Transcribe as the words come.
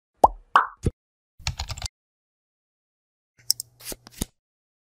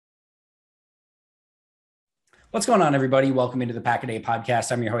What's going on, everybody? Welcome into the Pack a Day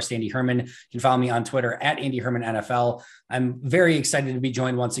podcast. I'm your host, Andy Herman. You can follow me on Twitter at Andy Herman NFL. I'm very excited to be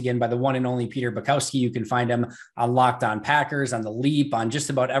joined once again by the one and only Peter Bukowski. You can find him on Locked On Packers, on The Leap, on just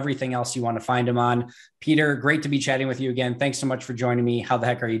about everything else you want to find him on. Peter, great to be chatting with you again. Thanks so much for joining me. How the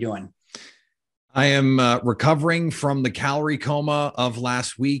heck are you doing? I am recovering from the calorie coma of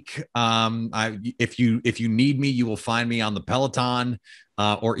last week. If you need me, you will find me on the Peloton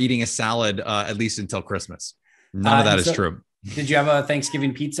or eating a salad at least until Christmas. None of that is true. Did you have a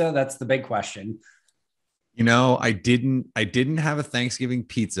Thanksgiving pizza? That's the big question. You know, I didn't have a Thanksgiving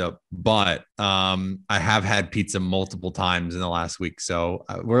pizza, but I have had pizza multiple times in the last week. So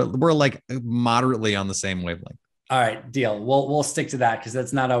we're like moderately on the same wavelength. All right, deal. We'll stick to that because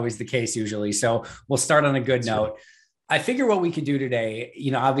that's not always the case usually. So we'll start on a good note. I figure what we could do today,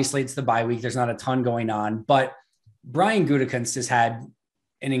 obviously it's the bye week. There's not a ton going on, but Brian Gutekunst has had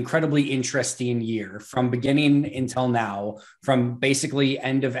an incredibly interesting year from beginning until now, from basically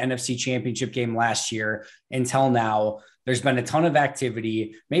end of NFC Championship game last year until now. There's been a ton of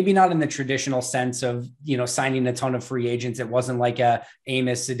activity, maybe not in the traditional sense of, signing a ton of free agents. It wasn't like a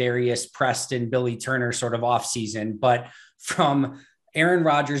Amos, Za'Darius, Preston, Billy Turner sort of offseason, but from Aaron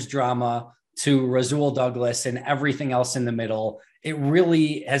Rodgers drama to Rasul Douglas and everything else in the middle, it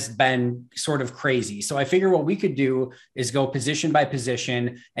really has been sort of crazy. So I figure what we could do is go position by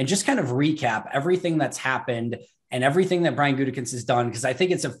position and just kind of recap everything that's happened and everything that Brian Gutekunst has done, because I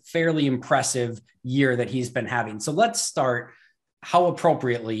think it's a fairly impressive year that he's been having. So let's start, how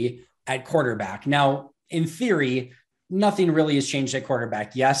appropriately, at quarterback. Now, in theory, nothing really has changed at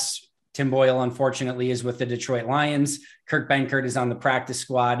quarterback. Yes, Tim Boyle, unfortunately, is with the Detroit Lions. Kurt Benkert is on the practice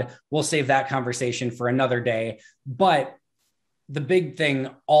squad. We'll save that conversation for another day. But the big thing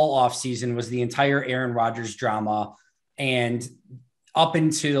all offseason was the entire Aaron Rodgers drama. And up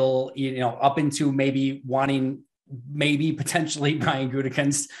into maybe wanting potentially Brian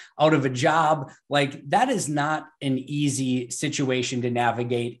Gutekunst out of a job, like that is not an easy situation to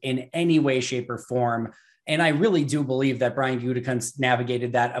navigate in any way, shape, or form. And I really do believe that Brian Gutekunst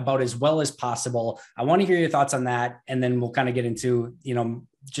navigated that about as well as possible. I want to hear your thoughts on that, and then we'll kind of get into,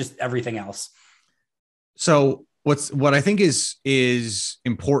 just everything else. So what I think is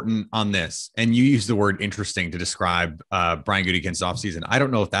important on this, and you use the word interesting to describe Brian Gutekunst's offseason. I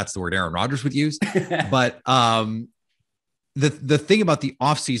don't know if that's the word Aaron Rodgers would use, but the thing about the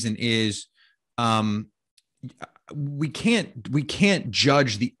offseason is we can't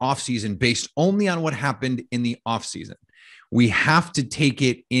judge the offseason based only on what happened in the offseason. We have to take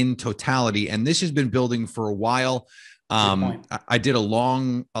it in totality, and this has been building for a while. I did a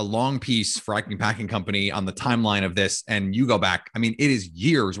long piece for Icing Packing Company on the timeline of this, and you go back. I mean, it is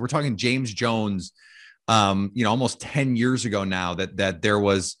years. We're talking James Jones, almost 10 years ago now that there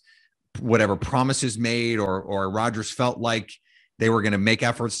was whatever promises made or Rodgers felt like they were going to make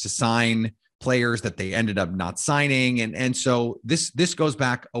efforts to sign players that they ended up not signing. And so this goes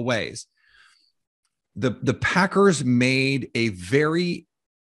back a ways. The Packers made a very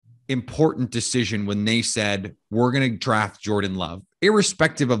important decision when they said, we're going to draft Jordan Love,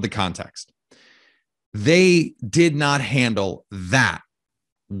 irrespective of the context. They did not handle that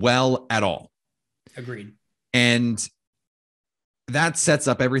well at all. Agreed. And that sets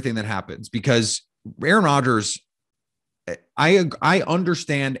up everything that happens, because Aaron Rodgers, I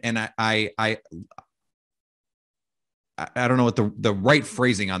understand. And I don't know what the right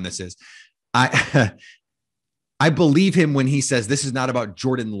phrasing on this is. I believe him when he says this is not about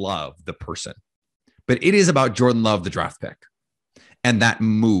Jordan Love, the person, but it is about Jordan Love, the draft pick, and that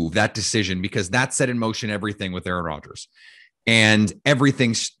move, that decision, because that set in motion everything with Aaron Rodgers, and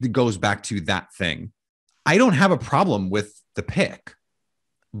everything goes back to that thing. I don't have a problem with the pick,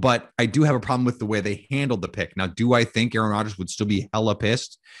 but I do have a problem with the way they handled the pick. Now, do I think Aaron Rodgers would still be hella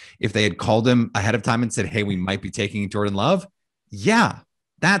pissed if they had called him ahead of time and said, hey, we might be taking Jordan Love? Yeah.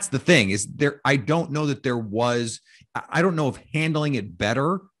 That's the thing, is there. I don't know that there was. I don't know if handling it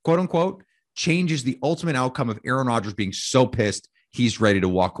better, quote unquote, changes the ultimate outcome of Aaron Rodgers being so pissed he's ready to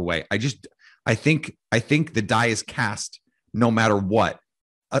walk away. I think the die is cast no matter what,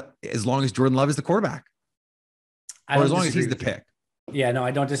 as long as Jordan Love is the quarterback, or as long as he's the pick. Yeah, no,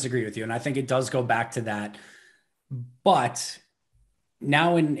 I don't disagree with you, and I think it does go back to that. But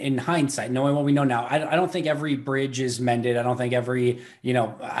now in hindsight, knowing what we know now, I don't think every bridge is mended. I don't think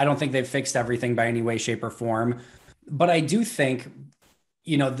I don't think they've fixed everything by any way, shape, or form. But I do think,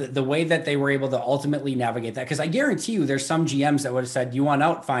 the way that they were able to ultimately navigate that, because I guarantee you there's some GMs that would have said, you want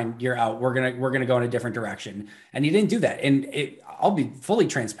out, fine, you're out. We're going to go in a different direction. And he didn't do that. And I'll be fully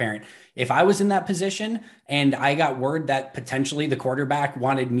transparent. If I was in that position and I got word that potentially the quarterback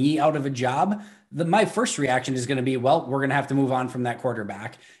wanted me out of a job, my first reaction is going to be, well, we're going to have to move on from that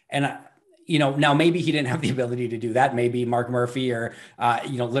quarterback. And now maybe he didn't have the ability to do that. Maybe Mark Murphy or,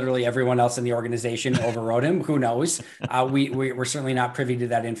 literally everyone else in the organization overrode him. Who knows? We're certainly not privy to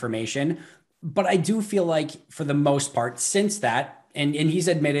that information. But I do feel like for the most part, since that, and he's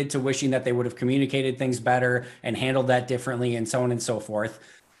admitted to wishing that they would have communicated things better and handled that differently and so on and so forth.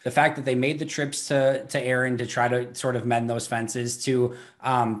 The fact that they made the trips to Aaron to try to sort of mend those fences, to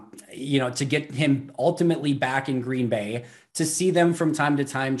get him ultimately back in Green Bay, to see them from time to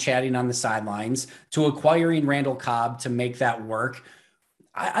time chatting on the sidelines, to acquiring Randall Cobb to make that work.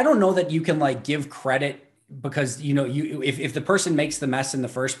 I don't know that you can like give credit because, if the person makes the mess in the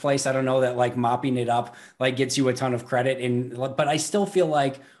first place, I don't know that like mopping it up like gets you a ton of credit. But I still feel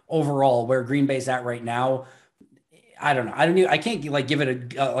like overall where Green Bay's at right now, I don't know. I can't like give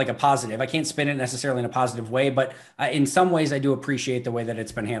it a positive. I can't spin it necessarily in a positive way, but in some ways I do appreciate the way that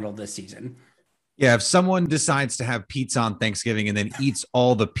it's been handled this season. Yeah. If someone decides to have pizza on Thanksgiving and then eats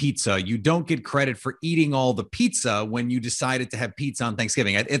all the pizza, you don't get credit for eating all the pizza when you decided to have pizza on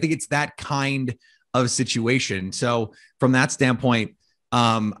Thanksgiving. I think it's that kind of situation. So from that standpoint,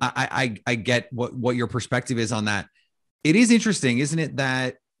 I get what your perspective is on that. It is interesting, isn't it,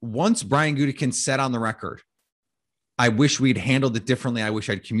 that once Brian Gutekunst said on the record, I wish we'd handled it differently, I wish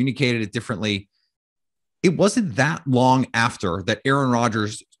I'd communicated it differently, it wasn't that long after that Aaron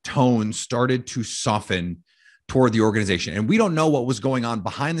Rodgers' tone started to soften toward the organization. And we don't know what was going on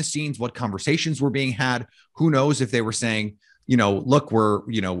behind the scenes, what conversations were being had. Who knows if they were saying, look,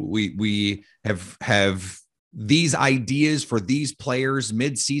 we have these ideas for these players,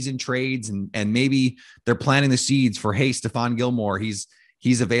 mid-season trades, and maybe they're planting the seeds for, hey, Stephon Gilmore, he's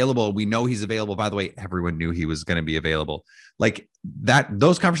available. We know he's available. By the way, everyone knew he was going to be available. Like that,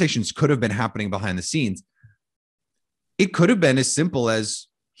 those conversations could have been happening behind the scenes. It could have been as simple as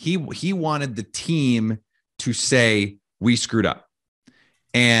he wanted the team to say, we screwed up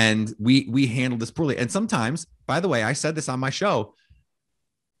and we handled this poorly. And sometimes, by the way, I said this on my show,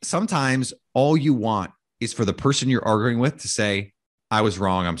 sometimes all you want is for the person you're arguing with to say, I was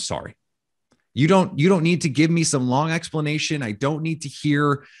wrong, I'm sorry. You don't need to give me some long explanation. I don't need to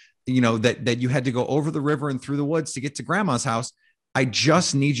hear, that you had to go over the river and through the woods to get to grandma's house. I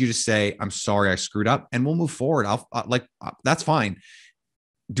just need you to say, I'm sorry, I screwed up, and we'll move forward. That's fine.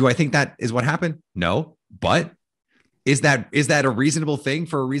 Do I think that is what happened? No, but is that a reasonable thing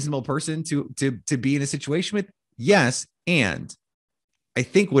for a reasonable person to be in a situation with? Yes. And I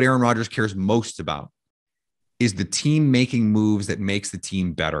think what Aaron Rodgers cares most about is the team making moves that makes the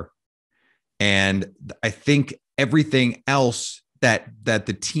team better. And I think everything else that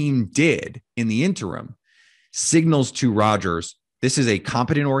the team did in the interim signals to Rodgers, this is a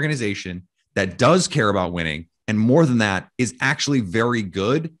competent organization that does care about winning. And more than that, is actually very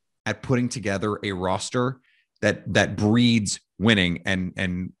good at putting together a roster that breeds winning.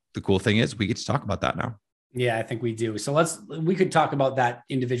 And the cool thing is we get to talk about that now. Yeah, I think we do. So we could talk about that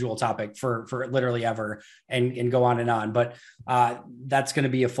individual topic for literally ever and go on and on, but that's going to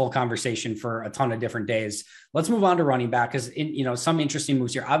be a full conversation for a ton of different days. Let's move on to running back because some interesting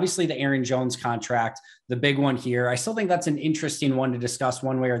moves here. Obviously the Aaron Jones contract, the big one here. I still think that's an interesting one to discuss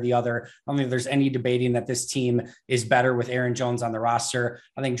one way or the other. I don't think there's any debating that this team is better with Aaron Jones on the roster.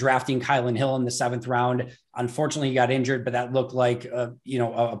 I think drafting Kylan Hill in the 7th round, unfortunately he got injured, but that looked like a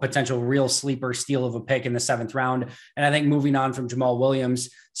potential real sleeper steal of a pick in the 7th round. And I think moving on from Jamal Williams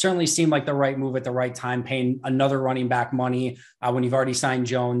certainly seemed like the right move at the right time, paying another running back money when you've already signed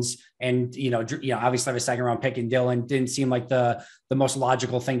Jones and, obviously have a 2nd round pick in Dillon didn't seem like the most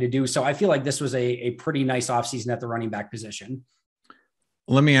logical thing to do. So I feel like this was a pretty nice offseason at the running back position.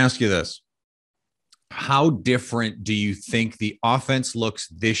 Let me ask you this. How different do you think the offense looks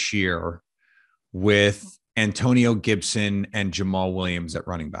this year with Antonio Gibson and Jamal Williams at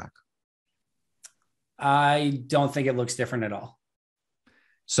running back? I don't think it looks different at all.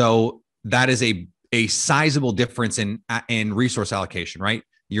 So that is a sizable difference in resource allocation, right?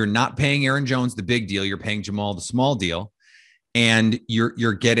 You're not paying Aaron Jones the big deal. You're paying Jamal the small deal, and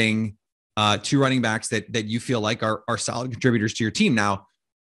you're getting 2 running backs that you feel like are solid contributors to your team. Now,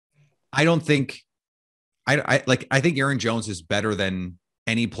 I don't think I think Aaron Jones is better than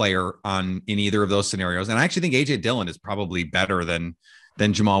any player in either of those scenarios, and I actually think AJ Dillon is probably better than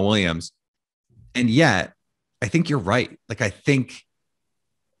Jamal Williams. And yet, I think you're right. I think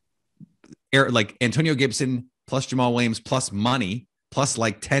Antonio Gibson plus Jamal Williams plus money plus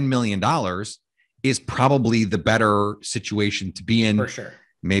 $10 million is probably the better situation to be in. For sure.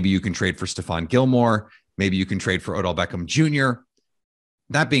 Maybe you can trade for Stephon Gilmore. Maybe you can trade for Odell Beckham Jr.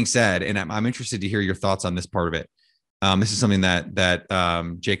 That being said, and I'm interested to hear your thoughts on this part of it. This is something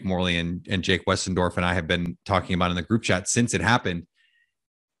that Jake Morley and Jake Westendorf and I have been talking about in the group chat since it happened.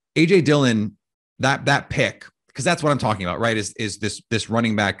 AJ Dillon, that pick, because that's what I'm talking about, right? Is this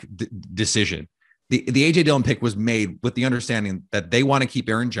running back decision. The AJ Dillon pick was made with the understanding that they want to keep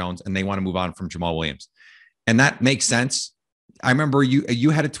Aaron Jones and they want to move on from Jamal Williams. And that makes sense. I remember you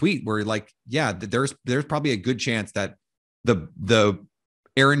had a tweet where like, yeah, there's probably a good chance that the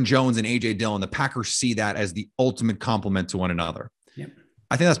Aaron Jones and AJ Dillon, the Packers see that as the ultimate complement to one another. Yep.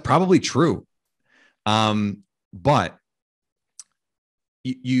 I think that's probably true. But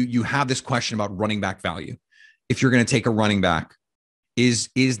you have this question about running back value. If you're going to take a running back, is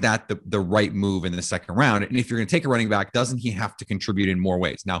that the right move in the second round? And if you're going to take a running back, doesn't he have to contribute in more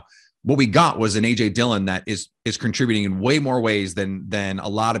ways? Now, what we got was an AJ Dillon that is contributing in way more ways than a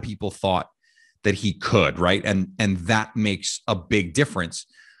lot of people thought that he could, right? And that makes a big difference.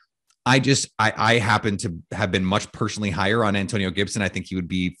 I happen to have been much personally higher on Antonio Gibson. I think he would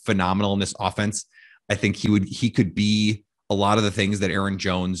be phenomenal in this offense. I think he could be a lot of the things that Aaron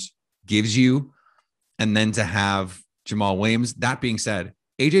Jones gives you. And then to have Jamal Williams. That being said,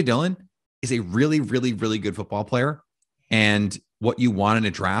 AJ Dillon is a really, really, really good football player. And what you want in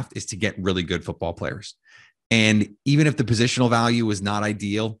a draft is to get really good football players. And even if the positional value is not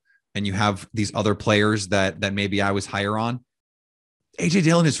ideal and you have these other players that maybe I was higher on, AJ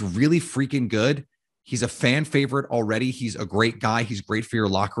Dillon is really freaking good. He's a fan favorite already. He's a great guy. He's great for your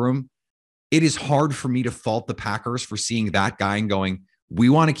locker room. It is hard for me to fault the Packers for seeing that guy and going, we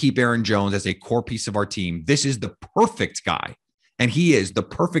want to keep Aaron Jones as a core piece of our team. This is the perfect guy. And he is the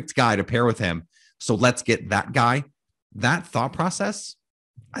perfect guy to pair with him. So let's get that guy. That thought process,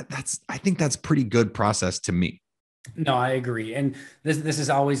 I think that's pretty good process to me. No, I agree. And this is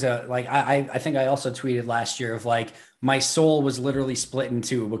always I think I also tweeted last year of like, my soul was literally split in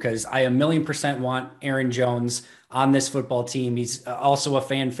two because I 1,000,000% want Aaron Jones on this football team. He's also a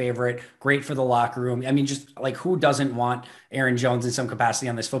fan favorite, great for the locker room. I mean, just like who doesn't want Aaron Jones in some capacity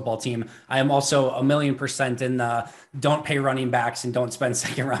on this football team? I am also 1,000,000% in the don't pay running backs and don't spend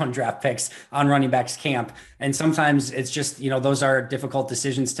second round draft picks on running backs camp. And sometimes it's just, those are difficult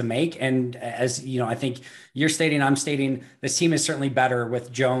decisions to make. And as I think you're stating, I'm stating, this team is certainly better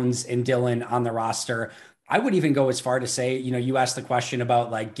with Jones and Dillon on the roster. I would even go as far to say, you asked the question about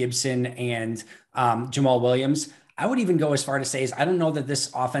like Gibson and Jamal Williams. I would even go as far to say is I don't know that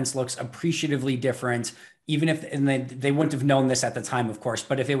this offense looks appreciatively different, even if and they wouldn't have known this at the time, of course.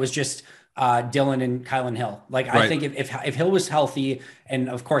 But if it was just Dillon and Kylan Hill, like right. I think if Hill was healthy, and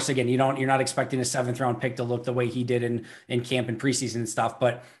of course, again, you're not expecting a 7th round pick to look the way he did in camp and preseason and stuff.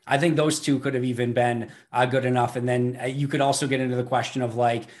 But I think those two could have even been good enough. And then you could also get into the question of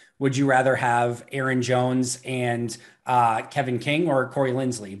like, would you rather have Aaron Jones and Kevin King or Corey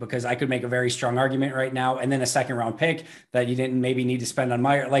Linsley? Because I could make a very strong argument right now. And then a 2nd round pick that you didn't maybe need to spend on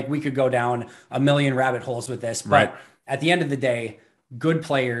Meyer. Like we could go down a million rabbit holes with this. But right. At the end of the day, good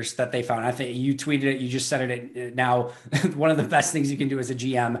players that they found. I think you tweeted it. You just said it now. One of the best things you can do as a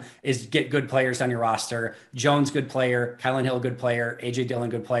GM is get good players on your roster. Jones, good player. Kylan Hill, good player. AJ Dillon,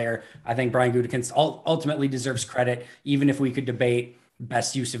 good player. I think Brian Gutekunst ultimately deserves credit, even if we could debate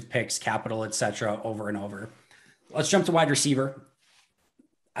best use of picks, capital, etc. over and over. Let's jump to wide receiver.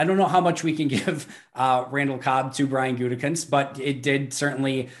 I don't know how much we can give Randall Cobb to Brian Gutekunst, but it did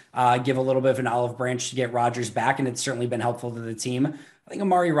certainly give a little bit of an olive branch to get Rodgers back, and it's certainly been helpful to the team. I think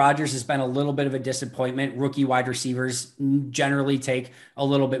Amari Rodgers has been a little bit of a disappointment. Rookie wide receivers generally take a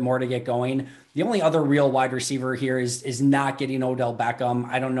little bit more to get going. The only other real wide receiver here is not getting Odell Beckham.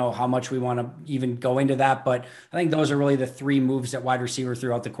 I don't know how much we want to even go into that, but I think those are really the 3 moves at wide receiver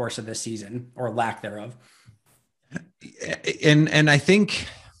throughout the course of this season, or lack thereof. And I think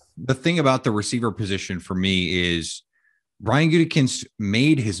the thing about the receiver position for me is Brian Gutekunst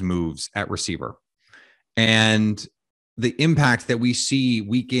made his moves at receiver, and the impact that we see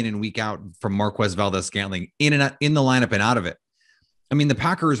week in and week out from Marquez Valdes-Scantling in the lineup and out of it. I mean, the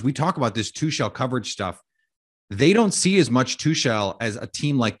Packers, we talk about this 2-shell coverage stuff. They don't see as much 2-shell as a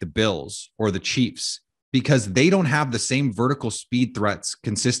team like the Bills or the Chiefs because they don't have the same vertical speed threats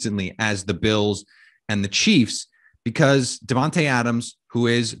consistently as the Bills and the Chiefs, because Devontae Adams, who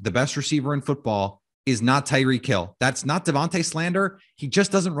is the best receiver in football, is not Tyreek Hill. That's not Devontae slander. He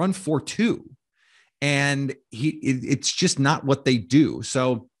just doesn't run 4.2. And it's just not what they do.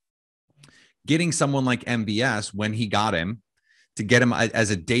 So getting someone like MBS when he got him, to get him as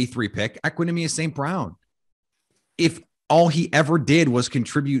a day 3 pick, Equanimeous St. Brown, if all he ever did was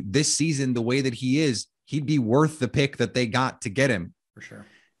contribute this season the way that he is, he'd be worth the pick that they got to get him. For sure.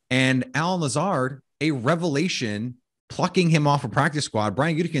 And Allen Lazard, a revelation plucking him off a practice squad.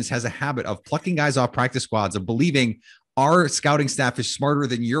 Brian Gutekunst has a habit of plucking guys off practice squads, of believing our scouting staff is smarter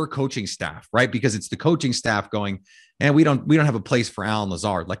than your coaching staff, right? Because it's the coaching staff going, and we don't have a place for Alan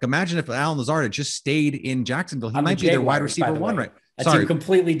Lazard. Like, imagine if Alan Lazard had just stayed in Jacksonville. He might be their wide receiver one, right? A team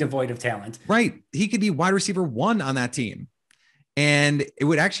completely devoid of talent. Right. He could be wide receiver one on that team. And it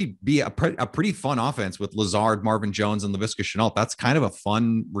would actually be a pretty fun offense with Lazard, Marvin Jones, and Laviska Shenault. That's kind of a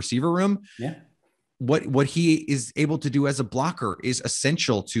fun receiver room. Yeah. What he is able to do as a blocker is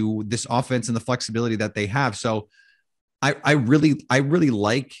essential to this offense and the flexibility that they have. So I really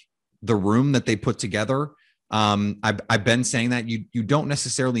like the room that they put together. I've been saying that you don't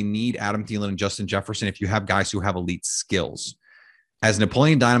necessarily need Adam Thielen and Justin Jefferson if you have guys who have elite skills. As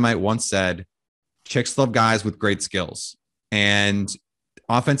Napoleon Dynamite once said, chicks love guys with great skills, and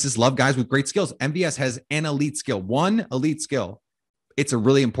offenses love guys with great skills. MVS has an elite skill, one elite skill. It's a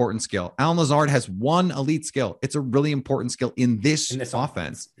really important skill. Alan Lazard has one elite skill. It's a really important skill in this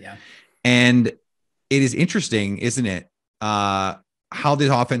offense. Yeah. And it is interesting, isn't it? How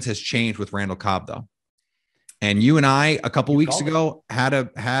the offense has changed with Randall Cobb, though. And you and I, a couple weeks ago, had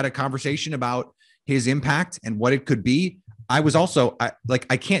a conversation about his impact and what it could be. I was also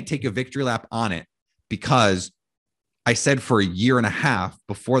I can't take a victory lap on it, because I said for a year and a half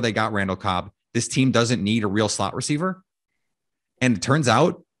before they got Randall Cobb, this team doesn't need a real slot receiver. And it turns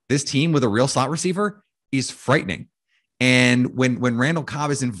out this team with a real slot receiver is frightening. And when Randall Cobb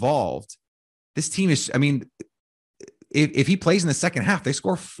is involved, this team is, I mean, if he plays in the second half, they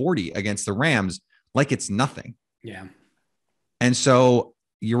score 40 against the Rams like it's nothing. Yeah. And so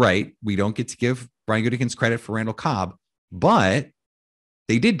you're right. We don't get to give Brian Gutekunst credit for Randall Cobb, but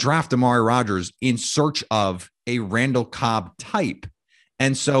they did draft Amari Rodgers in search of a Randall Cobb type.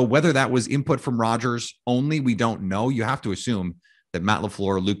 And so whether that was input from Rodgers only, we don't know. You have to assume that Matt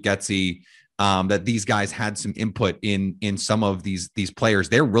LaFleur, Luke Getsy, that these guys had some input in some of these players.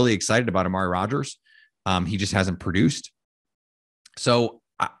 They're really excited about Amari Rodgers. He just hasn't produced. So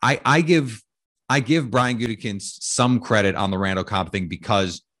I give Brian Gutekunst some credit on the Randall Cobb thing,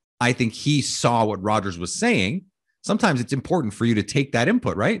 because I think he saw what Rodgers was saying. Sometimes it's important for you to take that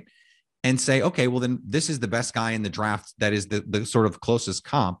input, right? And say, okay, well, then this is the best guy in the draft that is the sort of closest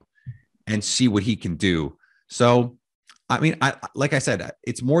comp, and see what he can do. So, I mean, like I said,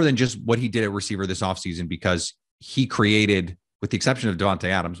 it's more than just what he did at receiver this offseason, because he created, with the exception of Devontae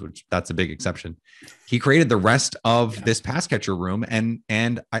Adams, which that's a big exception, he created the rest of this pass catcher room.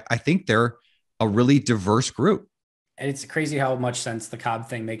 And I think they're a really diverse group. And it's crazy how much sense the Cobb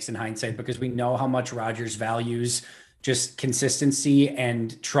thing makes in hindsight, because we know how much Rodgers values just consistency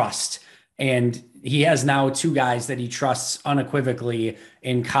and trust. And he has now two guys that he trusts unequivocally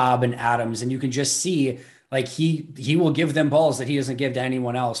in Cobb and Adams. And you can just see, like, he will give them balls that he doesn't give to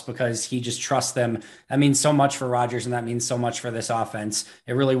anyone else, because he just trusts them. That means so much for Rodgers, and that means so much for this offense.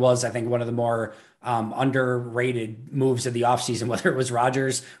 It really was, I think, one of the more underrated moves of the offseason, whether it was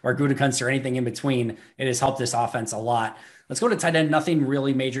Rodgers or Gutekunst or anything in between. It has helped this offense a lot. Let's go to tight end. Nothing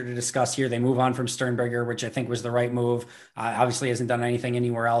really major to discuss here. They move on from Sternberger, which I think was the right move. Obviously hasn't done anything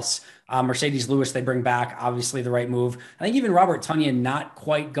anywhere else. Mercedes Lewis, they bring back, obviously the right move. I think even Robert Tonyan not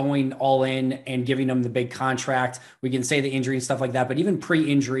quite going all in and giving him the big contract. We can say the injury and stuff like that, but even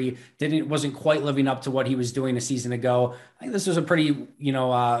pre-injury wasn't quite living up to what he was doing a season ago. I think this was a pretty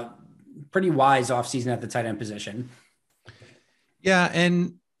wise offseason at the tight end position. Yeah.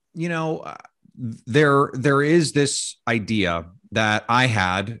 And, there is this idea that I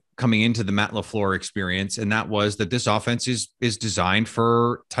had coming into the Matt LaFleur experience, and that was that this offense is designed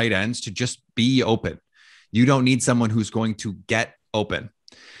for tight ends to just be open. You don't need someone who's going to get open.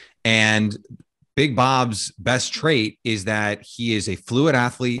 And Big Bob's best trait is that he is a fluid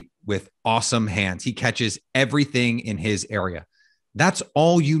athlete with awesome hands. He catches everything in his area. That's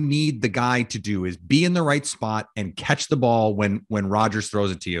all you need the guy to do, is be in the right spot and catch the ball when Rodgers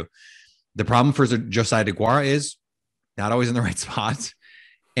throws it to you. The problem for Josiah DeGuara is not always in the right spot.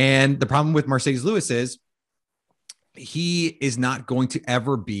 And the problem with Mercedes Lewis is he is not going to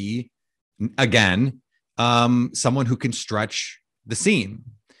ever be, again, someone who can stretch the seam.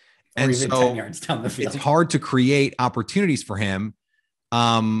 Or and even so 10 yards down the field. It's hard to create opportunities for him.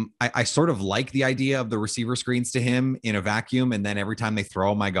 I sort of like the idea of the receiver screens to him in a vacuum. And then every time they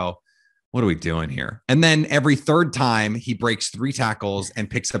throw him, I go, what are we doing here? And then every third time he breaks 3 tackles and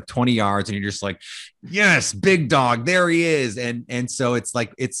picks up 20 yards. And you're just like, yes, big dog, there he is. And so it's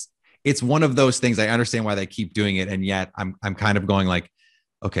like, it's one of those things. I understand why they keep doing it. And yet I'm kind of going like,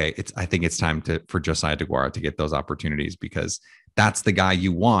 okay, I think it's time for Josiah DeGuara to get those opportunities, because that's the guy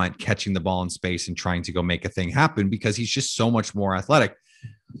you want catching the ball in space and trying to go make a thing happen, because he's just so much more athletic.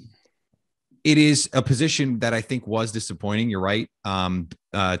 it is a position that I think was disappointing. You're right.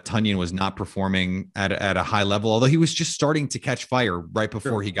 Tunyon was not performing at a high level, although he was just starting to catch fire right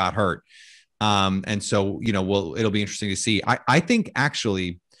before he got hurt. And so, it'll be interesting to see. I think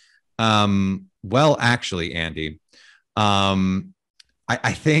actually, Andy,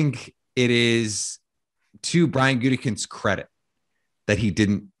 I think it is to Brian Gutekunst's credit that he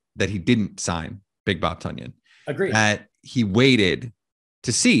didn't sign Big Bob Tunyon. Agreed. That he waited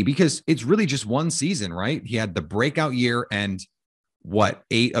to see, because it's really just one season, right? He had the breakout year, and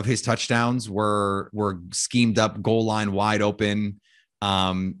 8 of his touchdowns were schemed up, goal line wide open.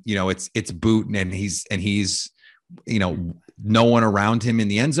 It's boot, and he's no one around him in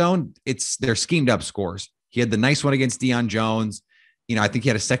the end zone. They're schemed up scores. He had the nice one against Deion Jones. I think he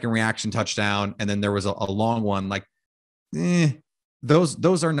had a second reaction touchdown, and then there was a long one. Like,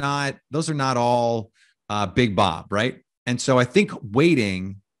 those are not all Big Bob, right? And so I think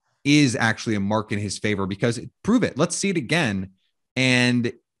waiting is actually a mark in his favor, because prove it. Let's see it again.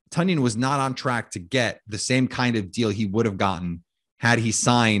 And Tunyon was not on track to get the same kind of deal he would have gotten had he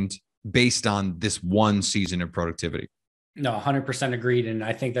signed based on this one season of productivity. No, 100% agreed. And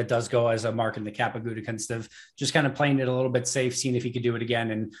I think that does go as a mark in the cap of Gutekunst of just kind of playing it a little bit safe, seeing if he could do it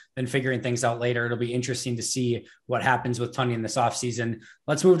again, and then figuring things out later. It'll be interesting to see what happens with Tunyon this offseason.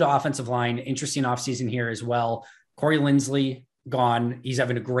 Let's move to offensive line. Interesting offseason here as well. Corey Linsley gone. He's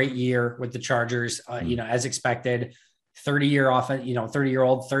having a great year with the Chargers, as expected.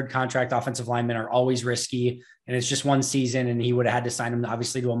 30-year-old third contract offensive linemen are always risky, and it's just one season, and he would have had to sign him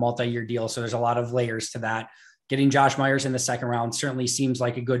obviously to a multi-year deal. So there's a lot of layers to that. Getting Josh Myers in the second round certainly seems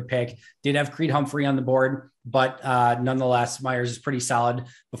like a good pick. Did have Creed Humphrey on the board, but nonetheless, Myers is pretty solid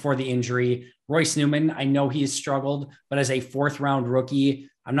before the injury. Royce Newman, I know he has struggled, but as a 4th round rookie,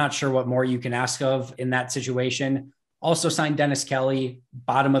 I'm not sure what more you can ask of in that situation. Also signed Dennis Kelly,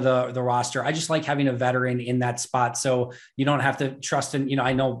 bottom of the roster. I just like having a veteran in that spot, so you don't have to trust in,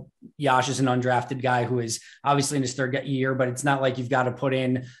 I know Yash is an undrafted guy who is obviously in his 3rd year, but it's not like you've got to put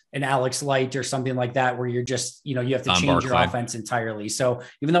in an Alex Light or something like that where you're just, you have to change your offense entirely. So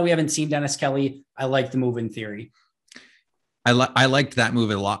even though we haven't seen Dennis Kelly, I like the move in theory. I liked that move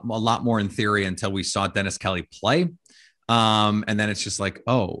a lot more in theory until we saw Dennis Kelly play. And then it's just like,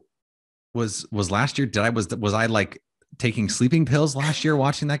 oh, was last year, was I like taking sleeping pills last year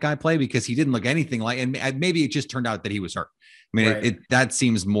watching that guy play, because he didn't look anything like, and maybe it just turned out that he was hurt. I mean, right. That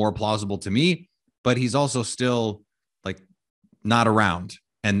seems more plausible to me, but he's also still like not around,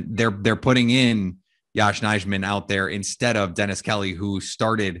 and they're putting in Yash Nijman out there instead of Dennis Kelly, who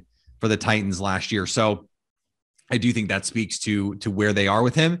started for the Titans last year. So I do think that speaks to where they are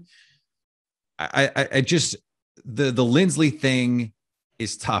with him. I just, the Linsley thing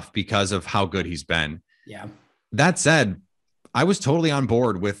is tough because of how good he's been. Yeah. That said, I was totally on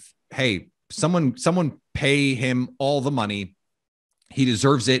board with, hey, someone pay him all the money. He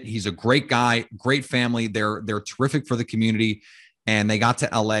deserves it. He's a great guy, great family. They're terrific for the community. And they got to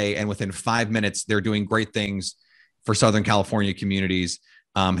LA, and within 5 minutes, they're doing great things for Southern California communities.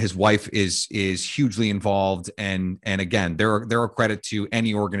 His wife is hugely involved. And again, they're a credit to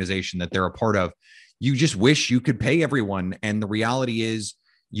any organization that they're a part of. You just wish you could pay everyone. And the reality is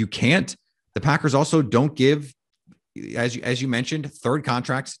you can't. The Packers also don't give, as you mentioned, third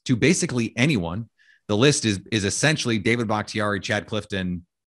contracts to basically anyone. The list is essentially David Bakhtiari, Chad Clifton,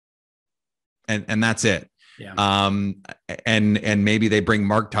 and that's it. Yeah. And maybe they bring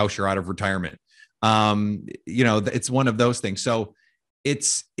Mark Tauscher out of retirement. It's one of those things. So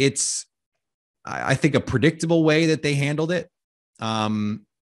it's I think a predictable way that they handled it.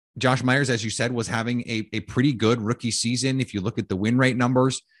 Josh Myers, as you said, was having a pretty good rookie season. If you look at the win rate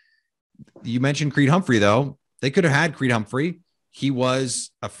numbers, you mentioned Creed Humphrey, though. They could have had Creed Humphrey. He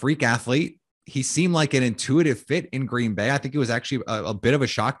was a freak athlete. He seemed like an intuitive fit in Green Bay. I think it was actually a bit of a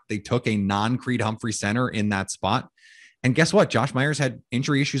shock. They took a non-Creed Humphrey center in that spot. And guess what? Josh Myers had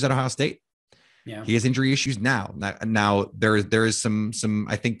injury issues at Ohio State. Yeah. He has injury issues now. Now there is some,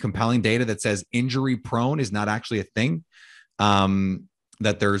 I think, compelling data that says injury prone is not actually a thing.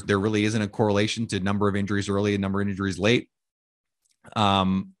 That there really isn't a correlation to number of injuries early and number of injuries late.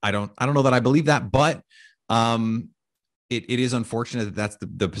 I don't know that I believe that, but it is unfortunate that that's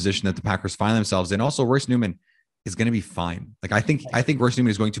the position that the Packers find themselves in. Also, Royce Newman is going to be fine. Like I think Royce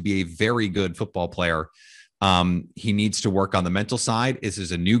Newman is going to be a very good football player. He needs to work on the mental side. This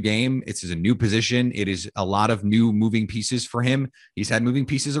is a new game. This is a new position. It is a lot of new moving pieces for him. He's had moving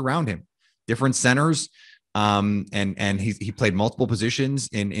pieces around him, different centers. And he played multiple positions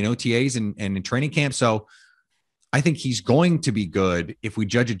in OTAs and in training camp. So I think he's going to be good if we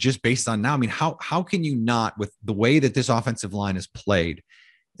judge it just based on now. I mean, how can you not, with the way that this offensive line is played,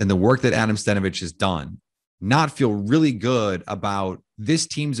 and the work that Adam Stenavich has done, not feel really good about this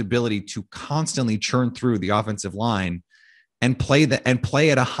team's ability to constantly churn through the offensive line and play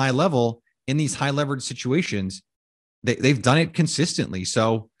at a high level in these high leverage situations. They've done it consistently.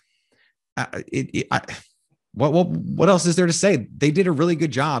 So what else is there to say? They did a really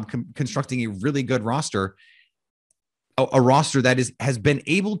good job constructing a really good roster, a roster that has been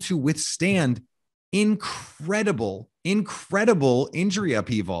able to withstand incredible injury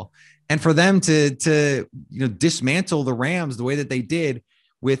upheaval. And for them to dismantle the Rams the way that they did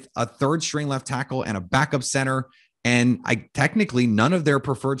with a third string left tackle and a backup center, and technically none of their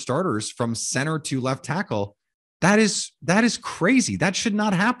preferred starters from center to left tackle, that is crazy. That should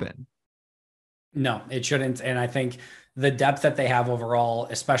not happen. No, it shouldn't. And I think the depth that they have overall,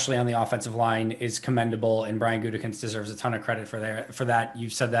 especially on the offensive line, is commendable. And Brian Gutekunst deserves a ton of credit for that.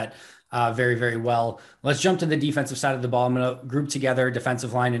 You've said that very, very well. Let's jump to the defensive side of the ball. I'm going to group together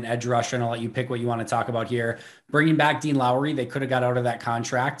defensive line and edge rusher, and I'll let you pick what you want to talk about here. Bringing back Dean Lowry, they could have got out of that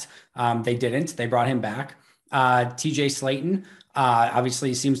contract. They didn't. They brought him back. TJ Slayton,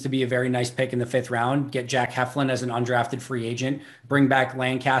 obviously seems to be a very nice pick in the 5th round. Get Jack Heflin as an undrafted free agent. Bring back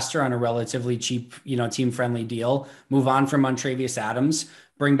Lancaster on a relatively cheap, team-friendly deal. Move on from Montravius Adams.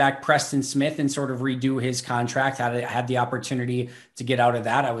 Bring back Preston Smith and sort of redo his contract. Had the opportunity to get out of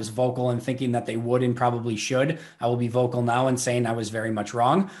that. I was vocal in thinking that they would and probably should. I will be vocal now in saying I was very much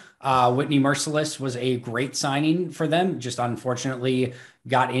wrong. Whitney Merciless was a great signing for them, just unfortunately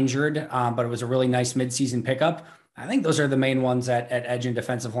got injured, but it was a really nice midseason pickup. I think those are the main ones at edge and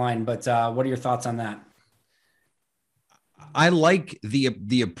defensive line, but what are your thoughts on that? I like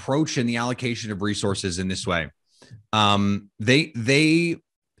the approach and the allocation of resources in this way. They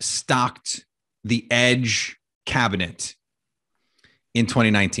stocked the edge cabinet in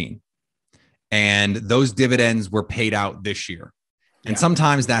 2019, and those dividends were paid out this year. And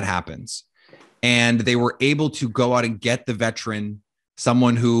sometimes that happens. And they were able to go out and get the veteran,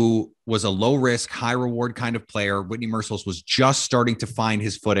 someone who was a low risk, high reward kind of player. Whitney Merciless was just starting to find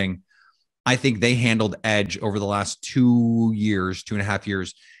his footing. I think they handled edge over the last 2.5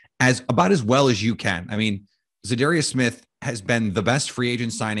 years, about as well as you can. I mean, Zadarius Smith has been the best free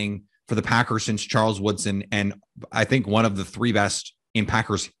agent signing for the Packers since Charles Woodson, and I think one of the 3 best in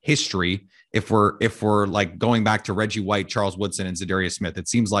Packers history. If we're like going back to Reggie White, Charles Woodson, and Zadarius Smith, it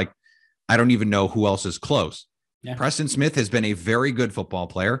seems like I don't even know who else is close. Yeah. Preston Smith has been a very good football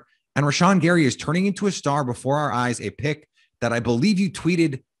player, and Rashawn Gary is turning into a star before our eyes, a pick that I believe you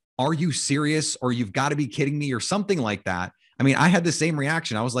tweeted, "Are you serious?" or "You've got to be kidding me," or something like that. I mean, I had the same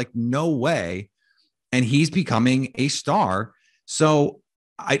reaction. I was like, no way. And he's becoming a star. So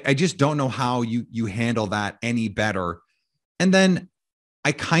I just don't know how you handle that any better. And then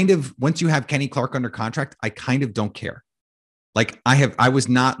once you have Kenny Clark under contract, I kind of don't care. Like I was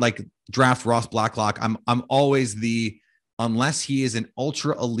not like draft Ross Blacklock. I'm always unless he is an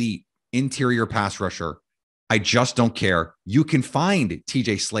ultra elite interior pass rusher, I just don't care. You can find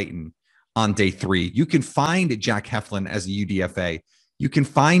TJ Slayton on day 3. You can find Jack Heflin as a UDFA. You can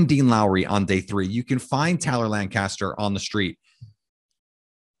find Dean Lowry on day 3. You can find Tyler Lancaster on the street.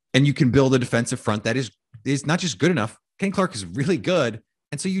 And you can build a defensive front that is not just good enough. Kenny Clark is really good.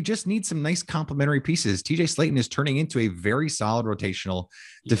 And so you just need some nice complementary pieces. TJ Slayton is turning into a very solid rotational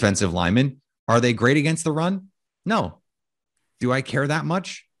defensive lineman. Are they great against the run? No. Do I care that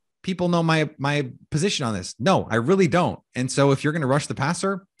much? People know my position on this. No, I really don't. And so if you're going to rush the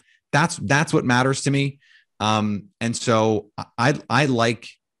passer, that's what matters to me. And so I like,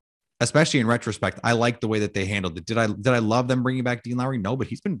 especially in retrospect, I like the way that they handled it. Did I love them bringing back Dean Lowry? No, but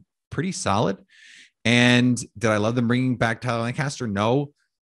he's been pretty solid. And did I love them bringing back Tyler Lancaster? No.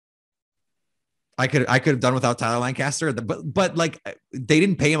 I could have done without Tyler Lancaster, but like they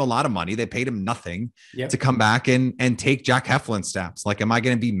didn't pay him a lot of money. They paid him nothing to come back and take Jack Heflin snaps. Like, am I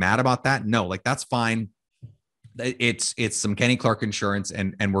going to be mad about that? No, like that's fine. It's some Kenny Clark insurance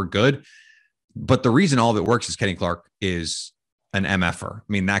and we're good. But the reason all of it works is Kenny Clark is an MFer. I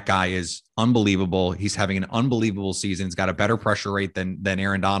mean, that guy is unbelievable. He's having an unbelievable season. He's got a better pressure rate than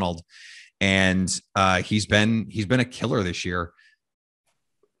Aaron Donald. And he's been a killer this year.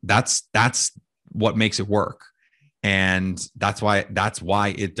 That's what makes it work. And that's why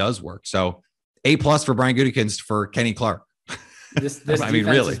it does work. So A+ for Brian Gutekunst for Kenny Clark. This I mean,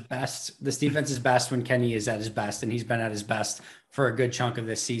 really, is best. This defense is best when Kenny is at his best, and he's been at his best for a good chunk of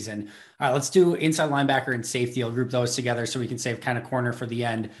this season. All right, let's do inside linebacker and safety. I'll group those together so we can save kind of corner for the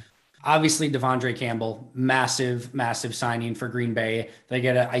end. Obviously, Devondre Campbell, massive signing for Green Bay. They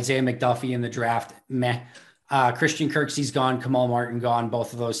get Isaiah McDuffie in the draft. Meh. Christian Kirksey's gone, Kamal Martin gone.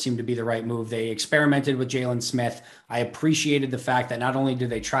 Both of those seem to be the right move. They experimented with Jalen Smith. I appreciated the fact that not only did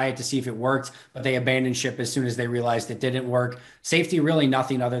they try it to see if it worked, but they abandoned ship as soon as they realized it didn't work. Safety, really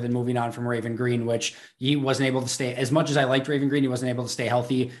nothing other than moving on from Raven Green, which he wasn't able to stay. As much as I liked Raven Green, he wasn't able to stay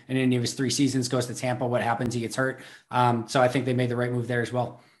healthy in any of his 3 seasons. Goes to Tampa. What happens? He gets hurt. So I think they made the right move there as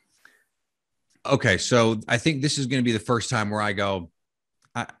well. Okay, so I think this is going to be the first time where I go,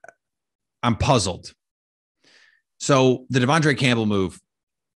 I'm puzzled. So the Devondre Campbell move,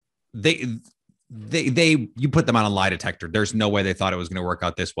 you put them on a lie detector. There's no way they thought it was going to work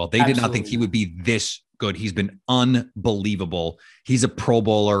out this well. They did not think he would be this good. He's been unbelievable. He's a Pro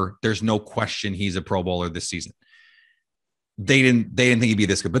Bowler. There's no question he's a Pro Bowler this season. They didn't think he'd be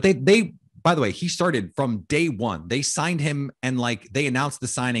this good, but they by the way, he started from day one. They signed him and they announced the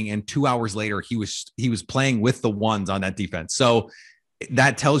signing, and 2 hours later he was playing with the ones on that defense. So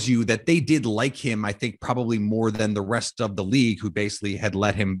that tells you that they did like him, I think, probably more than the rest of the league, who basically had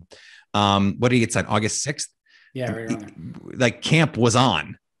let him. What did he get signed? August 6th? Yeah, right on there. Like camp was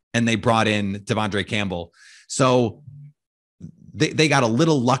on, and they brought in Devondre Campbell. So they got a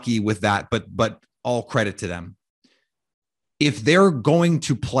little lucky with that, but all credit to them. If they're going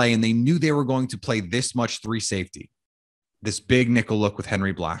to play, and they knew they were going to play this much 3 safety, this big nickel look with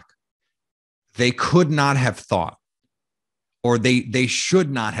Henry Black, they could not have thought, or they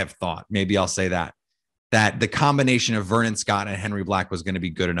should not have thought, maybe I'll say that the combination of Vernon Scott and Henry Black was going to be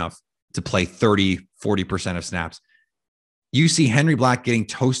good enough to play 30, 40% of snaps. You see Henry Black getting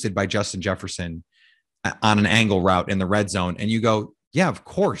toasted by Justin Jefferson on an angle route in the red zone, and you go, yeah, of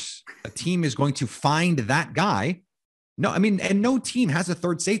course, a team is going to find that guy. No, I mean, and no team has a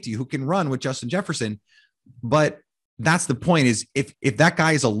third safety who can run with Justin Jefferson. But that's the point, is if that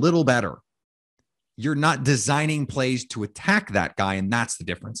guy is a little better, you're not designing plays to attack that guy. And that's the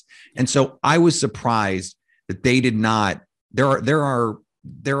difference. And so I was surprised that they did not. There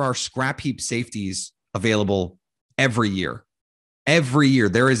are scrap heap safeties available every year. Every year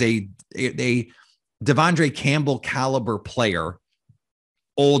there is a Devondre Campbell caliber player,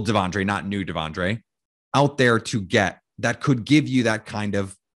 old Devondre, not new Devondre, out there to get that could give you that kind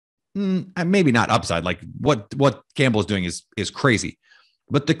of maybe not upside. Like what Campbell is doing is crazy,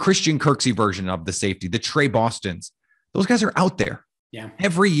 but the Christian Kirksey version of the safety, the Trey Bostons, those guys are out there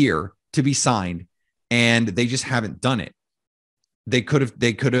every year to be signed, and they just haven't done it. They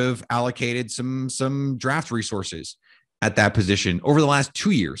could have allocated some draft resources at that position over the last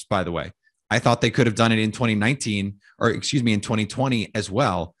 2 years. By the way, I thought they could have done it in 2019, or excuse me, in 2020 as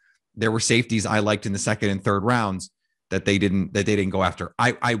well. There were safeties I liked in the second and third rounds that they didn't go after.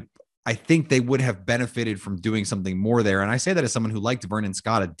 I think they would have benefited from doing something more there. And I say that as someone who liked Vernon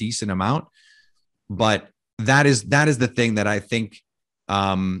Scott a decent amount, but that is the thing that I think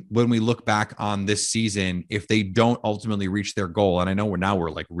when we look back on this season, if they don't ultimately reach their goal, and I know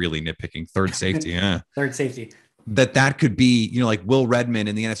we're like really nitpicking third safety, third safety, that could be, like Will Redmond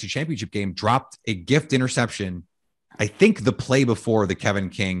in the NFC Championship game dropped a gift interception, I think the play before the Kevin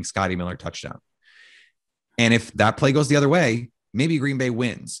King, Scotty Miller touchdown. And if that play goes the other way, maybe Green Bay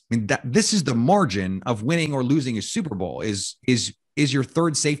wins. I mean, this is the margin of winning or losing a Super Bowl. Is your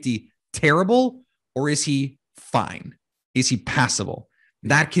third safety terrible, or is he fine? Is he passable?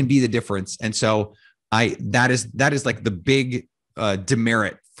 That can be the difference. And so that is like the big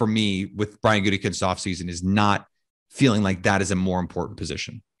demerit for me with Brian Gutekunst offseason, is not feeling like that is a more important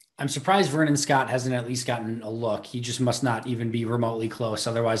position. I'm surprised Vernon Scott hasn't at least gotten a look. He just must not even be remotely close.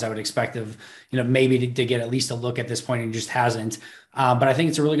 Otherwise, I would expect maybe to get at least a look at this point, and just hasn't. But I think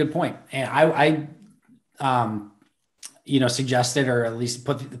it's a really good point. And I suggested, or at least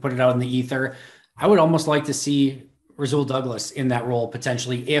put it out in the ether, I would almost like to see Rasul Douglas in that role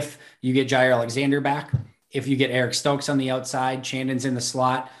potentially, if you get Jair Alexander back, if you get Eric Stokes on the outside, Shannon's in the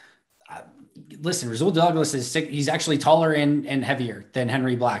slot. Listen, Rasul Douglas he's actually taller and heavier than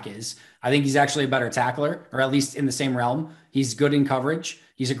Henry Black is. I think he's actually a better tackler, or at least in the same realm. He's good in coverage.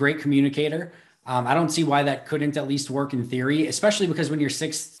 He's a great communicator. I don't see why that couldn't at least work in theory, especially because when your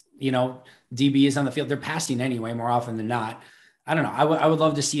sixth, DB is on the field, they're passing anyway, more often than not. I don't know. I would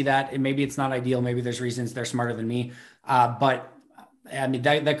love to see that. And maybe it's not ideal. Maybe there's reasons they're smarter than me. But I mean,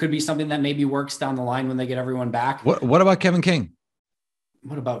 that could be something that maybe works down the line when they get everyone back. What about Kevin King?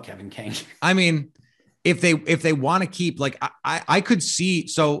 What about Kevin King? I mean, if they want to keep, like, I could see.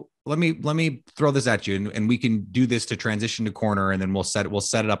 So let me throw this at you, and we can do this to transition to corner, and then we'll set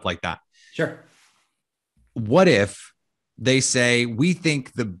it up like that. Sure. What if they say, we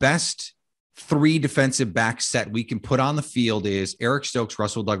think the best 3 defensive back set we can put on the field is Eric Stokes,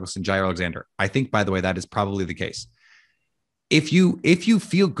 Rasul Douglas, and Jair Alexander? I think, by the way, that is probably the case. if you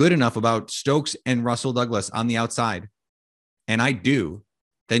feel good enough about Stokes and Russell Douglas on the outside, and I do,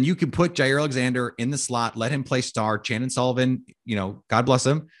 then you can put Jair Alexander in the slot, let him play star. Chandon Sullivan, God bless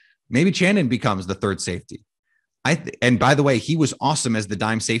him. Maybe Chandon becomes the third safety. And by the way, he was awesome as the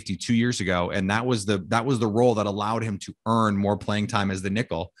dime safety 2 years ago, and that was the role that allowed him to earn more playing time as the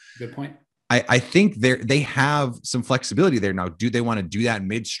nickel. Good point. I think they have some flexibility there now. Do they want to do that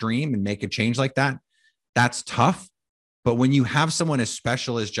midstream and make a change like that? That's tough. But when you have someone as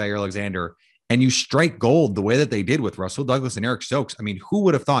special as Jair Alexander and you strike gold the way that they did with Russell Douglas and Eric Stokes, I mean, who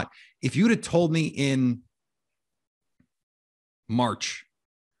would have thought? If you'd have told me in March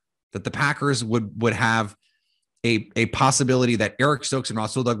that the Packers would have a possibility that Eric Stokes and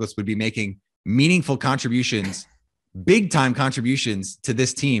Russell Douglas would be making meaningful contributions, big time contributions to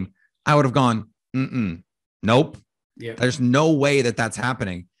this team, I would have gone, nope. Yeah. There's no way that that's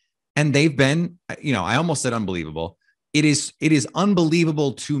happening. And they've been, I almost said unbelievable. It is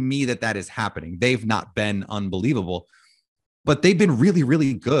unbelievable to me that is happening. They've not been unbelievable, but they've been really,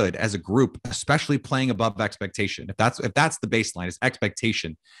 really good as a group, especially playing above expectation. If that's the baseline, is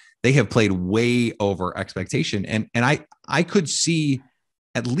expectation. They have played way over expectation. And I could see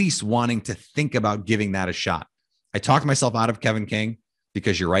at least wanting to think about giving that a shot. I talked myself out of Kevin King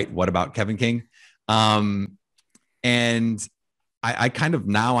because you're right. What about Kevin King? And I kind of,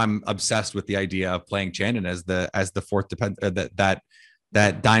 now I'm obsessed with the idea of playing Chandon as the fourth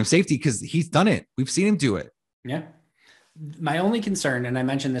that dime safety, because he's done it. We've seen him do it. Yeah. My only concern, and I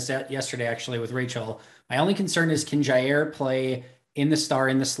mentioned this yesterday actually with Rachel, my only concern is, can Jair play in the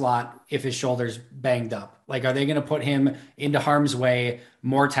slot if his shoulder's banged up? Like, are they going to put him into harm's way,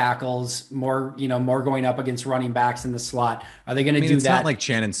 more tackles, more going up against running backs in the slot? Are they going to do it's that? Not like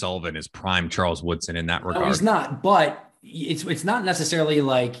Chandon Sullivan is prime Charles Woodson in that regard. No, he's not, but it's not necessarily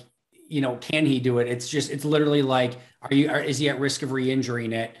like, can he do it? It's literally like, is he at risk of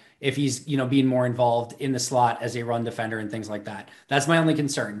re-injuring it if he's, being more involved in the slot as a run defender and things like that? That's my only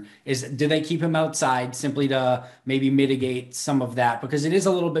concern, is, do they keep him outside simply to maybe mitigate some of that? Because it is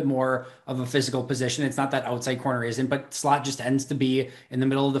a little bit more of a physical position. It's not that outside corner isn't, but slot just tends to be in the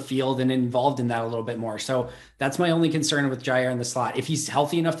middle of the field and involved in that a little bit more. So that's my only concern with Jair in the slot. If he's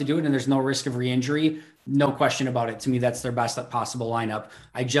healthy enough to do it and there's no risk of re-injury, no question about it. To me, that's their best possible lineup.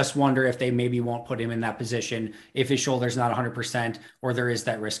 I just wonder if they maybe won't put him in that position if his shoulder's not 100% or there is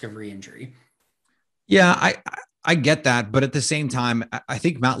that risk of re-injury. Yeah, I get that. But at the same time, I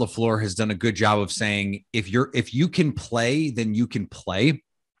think Matt LaFleur has done a good job of saying, if you can play, then you can play.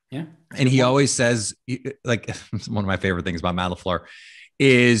 Yeah. And he always says, like, one of my favorite things about Matt LaFleur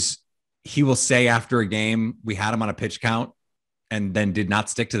is he will say after a game, we had him on a pitch count and then did not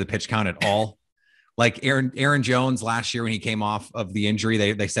stick to the pitch count at all. Like Aaron Jones last year when he came off of the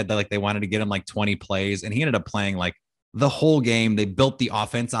injury, they said that like they wanted to get him like 20 plays, and he ended up playing like the whole game. They built the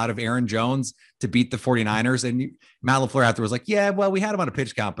offense out of Aaron Jones to beat the 49ers. And Matt LaFleur after was like, yeah, well, we had him on a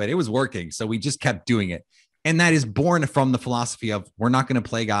pitch count, but it was working. So we just kept doing it. And that is born from the philosophy of, we're not going to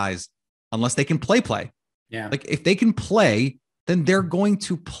play guys unless they can play. Yeah. Like, if they can play, then they're going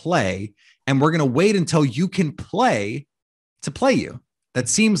to play. And we're going to wait until you can play to play you. That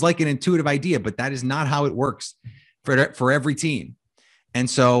seems like an intuitive idea, but that is not how it works for every team. And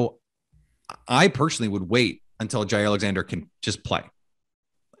so I personally would wait until Jair Alexander can just play.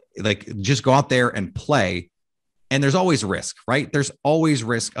 Like, just go out there and play. And there's always risk, right? There's always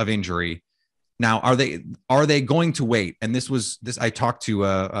risk of injury. Now, are they going to wait? And I talked to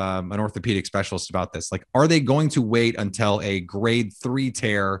an orthopedic specialist about this. Like, are they going to wait until a grade 3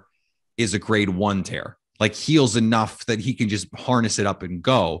 tear is a grade 1 tear? Like, heals enough that he can just harness it up and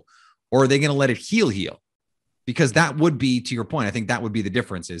go? Or are they going to let it heal? Because that would be, to your point, I think that would be the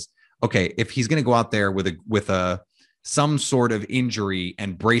difference is, okay, if he's going to go out there with some sort of injury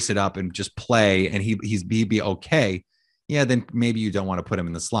and brace it up and just play and he'd be okay, yeah, then maybe you don't want to put him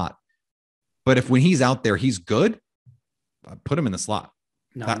in the slot. But if when he's out there, he's good, put him in the slot.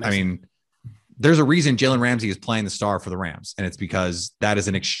 No, I mean, there's a reason Jalen Ramsey is playing the star for the Rams, and it's because that is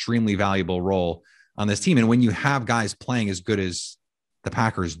an extremely valuable role on this team. And when you have guys playing as good as the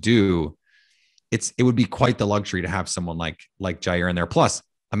Packers do, it would be quite the luxury to have someone like Jair in there. Plus,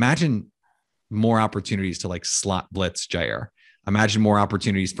 imagine more opportunities to like slot blitz Jair. Imagine more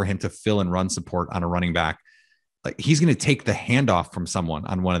opportunities for him to fill and run support on a running back. Like, he's going to take the handoff from someone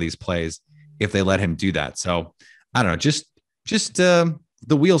on one of these plays if they let him do that. So I don't know, just the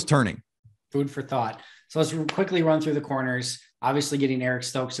wheels turning. Food for thought. So let's quickly run through the corners. Obviously, getting Eric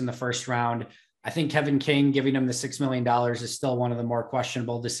Stokes in the first round. I think Kevin King giving him the $6 million is still one of the more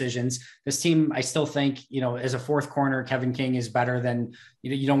questionable decisions. This team, I still think, as a fourth corner, Kevin King is better than,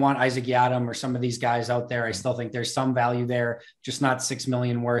 you don't want Isaac Yiadom or some of these guys out there. I still think there's some value there, just not $6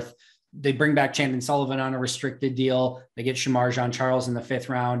 million worth. They bring back Chandon Sullivan on a restricted deal. They get Shamar Jean-Charles in the 5th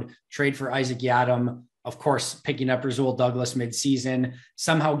round, trade for Isaac Yiadom. Of course, picking up Rasul Douglas midseason,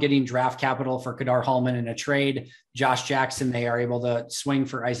 somehow getting draft capital for Kadar Hallman in a trade. Josh Jackson, they are able to swing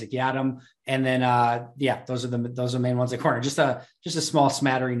for Isaac Yiadom. And then, those are the main ones at corner. Just a small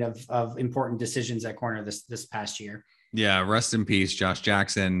smattering of important decisions at corner this past year. Yeah, rest in peace, Josh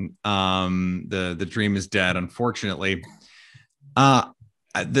Jackson. The dream is dead, unfortunately.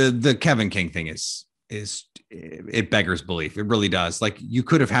 The Kevin King thing is it beggars belief. It really does. Like, you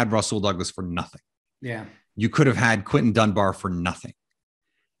could have had Rasul Douglas for nothing. Yeah. You could have had Quentin Dunbar for nothing.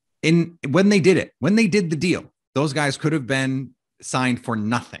 When they did the deal, those guys could have been signed for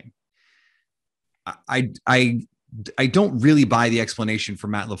nothing. I don't really buy the explanation for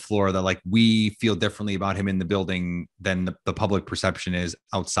Matt LaFleur that, like, we feel differently about him in the building than the public perception is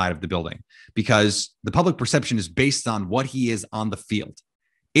outside of the building, because the public perception is based on what he is on the field.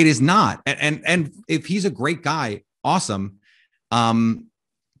 It is not. And if he's a great guy, awesome.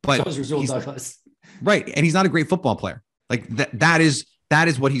 But Rasul Douglas. Right. And he's not a great football player. Like that is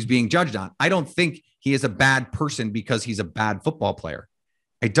what he's being judged on. I don't think he is a bad person because he's a bad football player.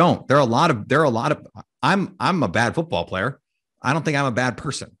 I don't. There are a lot of, I'm a bad football player. I don't think I'm a bad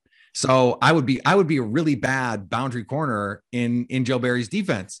person. So I would be a really bad boundary corner in Joe Barry's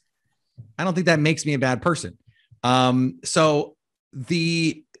defense. I don't think that makes me a bad person. So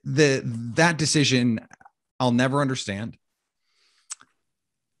that decision, I'll never understand.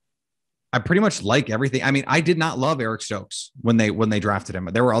 I pretty much like everything. I mean, I did not love Eric Stokes when they drafted him.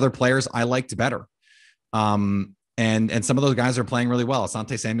 There were other players I liked better. And some of those guys are playing really well.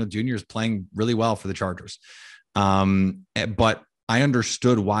 Asante Samuel Jr. is playing really well for the Chargers. But I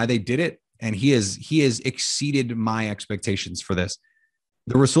understood why they did it. And he has exceeded my expectations for this.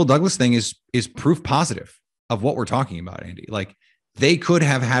 The Rasul Douglas thing is proof positive of what we're talking about, Andy. Like, they could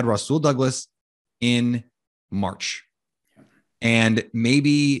have had Rasul Douglas in March, and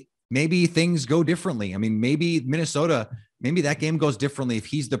maybe things go differently. I mean, maybe Minnesota, maybe that game goes differently if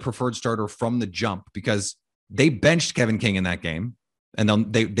he's the preferred starter from the jump, because they benched Kevin King in that game.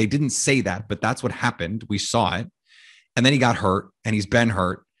 And they didn't say that, but that's what happened. We saw it. And then he got hurt, and he's been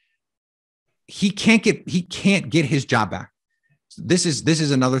hurt. He can't get his job back. This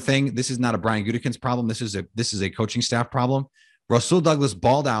is another thing. This is not a Brian Gutekunst problem. This is a coaching staff problem. Rasul Douglas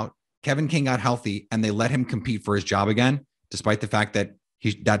balled out. Kevin King got healthy, and they let him compete for his job again, despite the fact that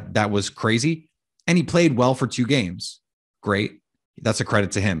that was crazy. And he played well for 2 games. Great. That's a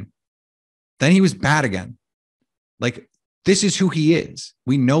credit to him. Then he was bad again. Like, this is who he is.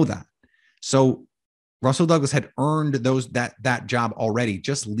 We know that. So Rasul Douglas had earned that job already.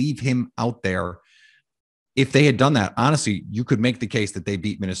 Just leave him out there. If they had done that, honestly, you could make the case that they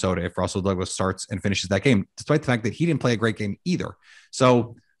beat Minnesota if Rasul Douglas starts and finishes that game, despite the fact that he didn't play a great game either.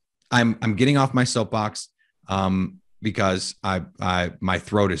 So I'm getting off my soapbox because my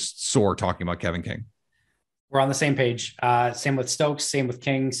throat is sore talking about Kevin King. We're on the same page. Same with Stokes, same with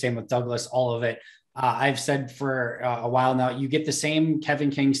King, same with Douglas, all of it. I've said for a while now, you get the same Kevin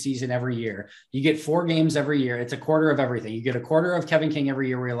King season every year. You get 4 games every year. It's a quarter of everything. You get a quarter of Kevin King every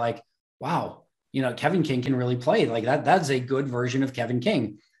year where you're like, wow, Kevin King can really play like that. That's a good version of Kevin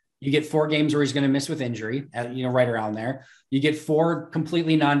King. You get 4 games where he's going to miss with injury, right around there. You get 4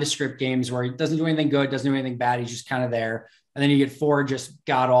 completely nondescript games where he doesn't do anything good, doesn't do anything bad. He's just kind of there. And then you get 4 just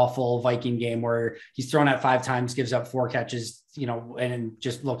god awful Viking game where he's thrown out 5 times, gives up 4 catches, and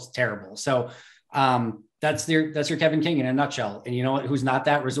just looks terrible. So that's your Kevin King in a nutshell. And you know what, who's not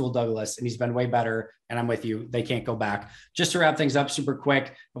that? Rasul Douglas. And he's been way better. And I'm with you. They can't go back. Just to wrap things up super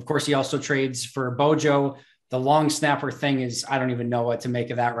quick. Of course, he also trades for Bojo. The long snapper thing is, I don't even know what to make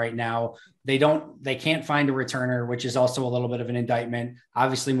of that right now. They can't find a returner, which is also a little bit of an indictment.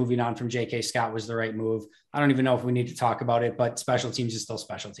 Obviously, moving on from J.K. Scott was the right move. I don't even know if we need to talk about it, but special teams is still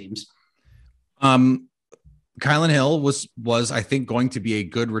special teams. Kylan Hill was I think going to be a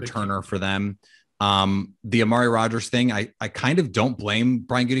good returner for them. The Amari Rodgers thing, I kind of don't blame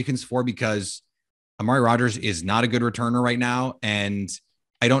Brian Gutekunst for, because Amari Rodgers is not a good returner right now. And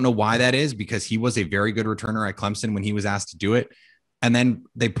I don't know why that is, because he was a very good returner at Clemson when he was asked to do it. And then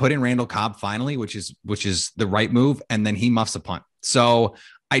they put in Randall Cobb finally, which is the right move. And then he muffs a punt. So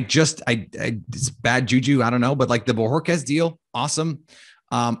it's bad juju. I don't know, but like the Bojorquez deal, awesome.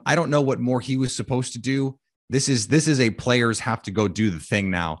 I don't know what more he was supposed to do. This is a players have to go do the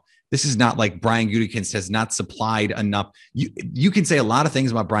thing now. This is not like Brian Gutekunst has not supplied enough. You can say a lot of things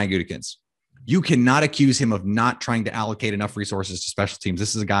about Brian Gutekunst. You cannot accuse him of not trying to allocate enough resources to special teams.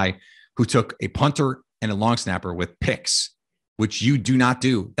 This is a guy who took a punter and a long snapper with picks, which you do not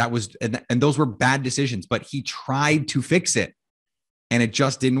do. That was, and those were bad decisions, but he tried to fix it and it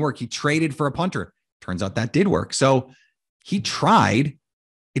just didn't work. He traded for a punter. Turns out that did work. So he tried.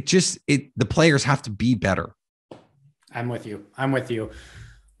 The players have to be better. I'm with you.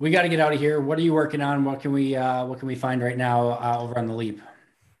 We got to get out of here. What are you working on? What can we find right now over on the Leap?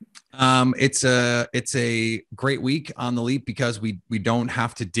 It's a great week on the Leap because we don't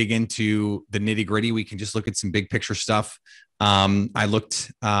have to dig into the nitty gritty. We can just look at some big picture stuff. I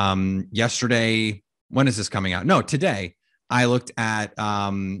looked yesterday. When is this coming out? No, today. I looked at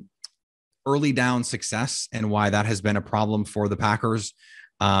early down success and why that has been a problem for the Packers.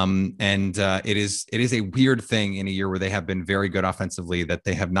 It is a weird thing in a year where they have been very good offensively that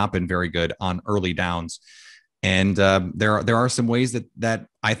they have not been very good on early downs. And there are some ways that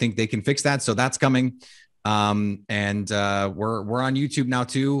I think they can fix that. So that's coming. We're on YouTube now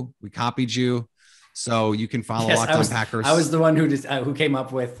too. We copied you, so you can follow Locked On Packers. I was the one who came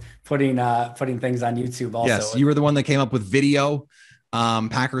up with putting things on YouTube. Also, yes, you were the one that came up with video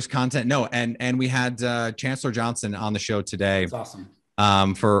Packers content. No, and we had Chancellor Johnson on the show today. That's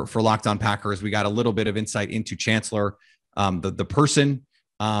awesome. For Locked On Packers, we got a little bit of insight into Chancellor, the person.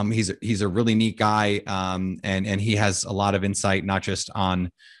 He's a really neat guy, and he has a lot of insight, not just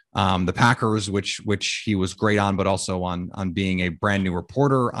on the Packers, which he was great on, but also on being a brand new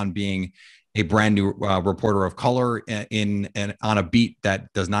reporter, on being a brand new reporter of color on a beat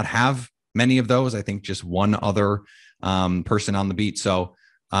that does not have many of those. I think just one other person on the beat. So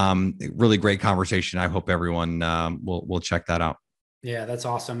really great conversation. I hope everyone will check that out. Yeah, that's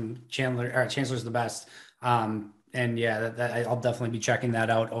awesome. Chancellor's the best. And yeah, I'll definitely be checking that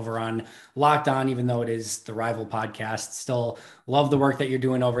out over on Locked On, even though it is the rival podcast. Still love the work that you're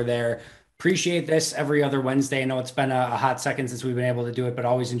doing over there. Appreciate this every other Wednesday. I know it's been a hot second since we've been able to do it, but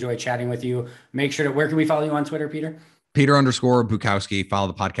always enjoy chatting with you. Make sure where can we follow you on Twitter, Peter? Peter_Bukowski. Follow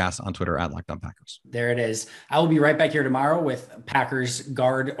the podcast on Twitter at Locked On Packers. There it is. I will be right back here tomorrow with Packers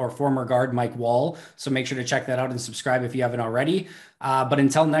guard or former guard Mike Wall. So make sure to check that out and subscribe if you haven't already. But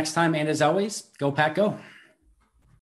until next time, and as always, go Pack, go.